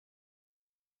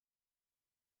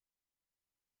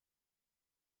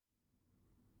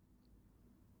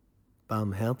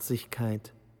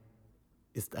Barmherzigkeit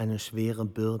ist eine schwere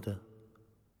Bürde.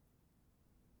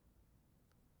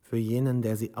 Für jenen,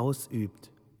 der sie ausübt,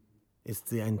 ist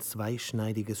sie ein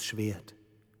zweischneidiges Schwert.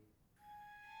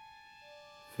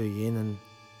 Für jenen,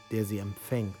 der sie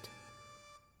empfängt,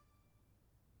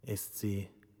 ist sie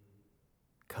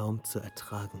kaum zu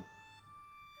ertragen.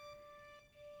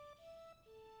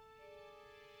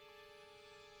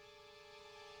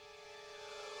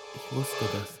 Ich wusste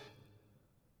das.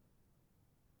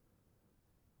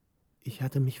 Ich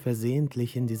hatte mich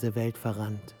versehentlich in diese Welt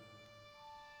verrannt.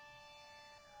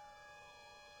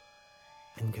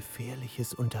 Ein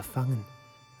gefährliches Unterfangen,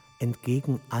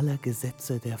 entgegen aller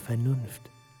Gesetze der Vernunft.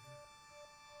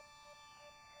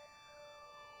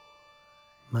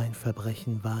 Mein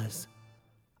Verbrechen war es,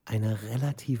 einer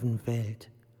relativen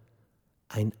Welt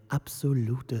ein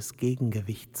absolutes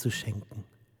Gegengewicht zu schenken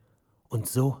und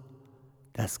so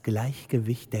das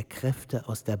Gleichgewicht der Kräfte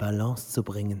aus der Balance zu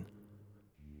bringen.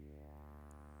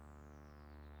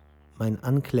 Mein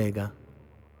Ankläger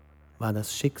war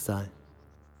das Schicksal,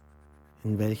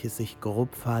 in welches ich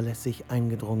grob fahrlässig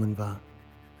eingedrungen war.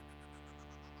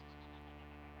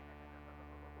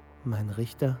 Mein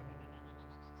Richter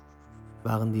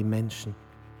waren die Menschen,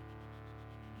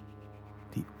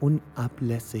 die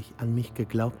unablässig an mich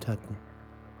geglaubt hatten.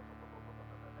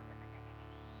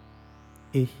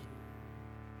 Ich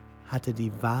hatte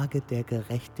die Waage der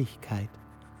Gerechtigkeit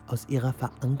aus ihrer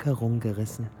Verankerung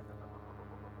gerissen,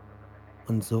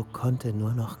 und so konnte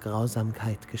nur noch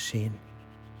Grausamkeit geschehen.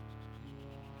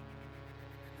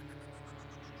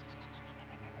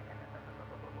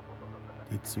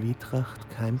 Die Zwietracht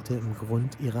keimte im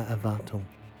Grund ihrer Erwartung.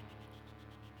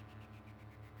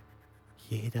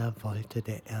 Jeder wollte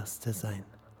der Erste sein,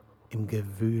 im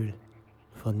Gewühl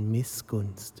von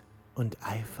Missgunst und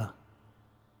Eifer.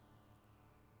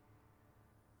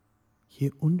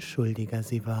 Je unschuldiger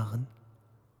sie waren,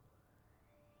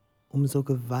 umso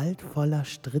gewaltvoller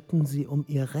stritten sie um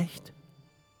ihr Recht.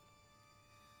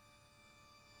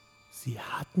 Sie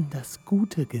hatten das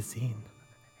Gute gesehen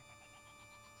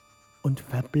und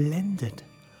verblendet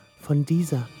von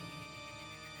dieser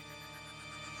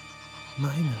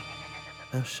meiner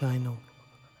Erscheinung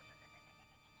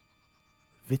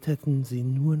witterten sie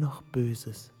nur noch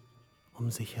Böses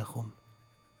um sich herum.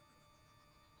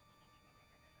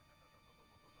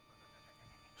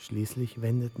 Schließlich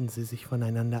wendeten sie sich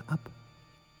voneinander ab,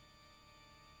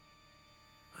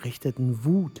 richteten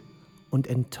Wut und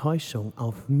Enttäuschung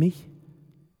auf mich.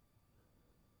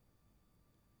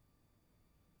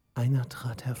 Einer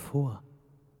trat hervor,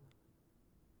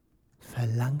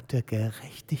 verlangte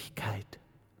Gerechtigkeit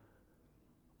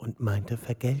und meinte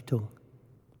Vergeltung.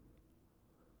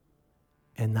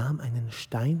 Er nahm einen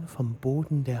Stein vom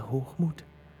Boden der Hochmut,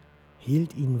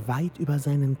 hielt ihn weit über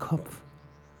seinen Kopf.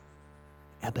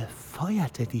 Er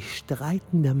befeuerte die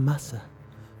streitende Masse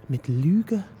mit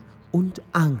Lüge und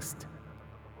Angst.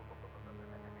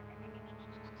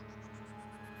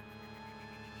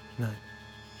 Nein,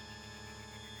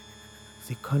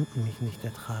 sie konnten mich nicht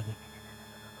ertragen.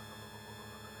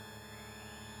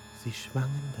 Sie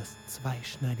schwangen das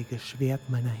zweischneidige Schwert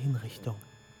meiner Hinrichtung.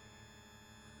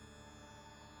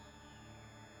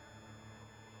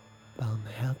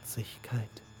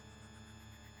 Barmherzigkeit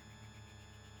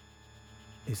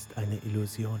ist eine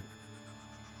Illusion.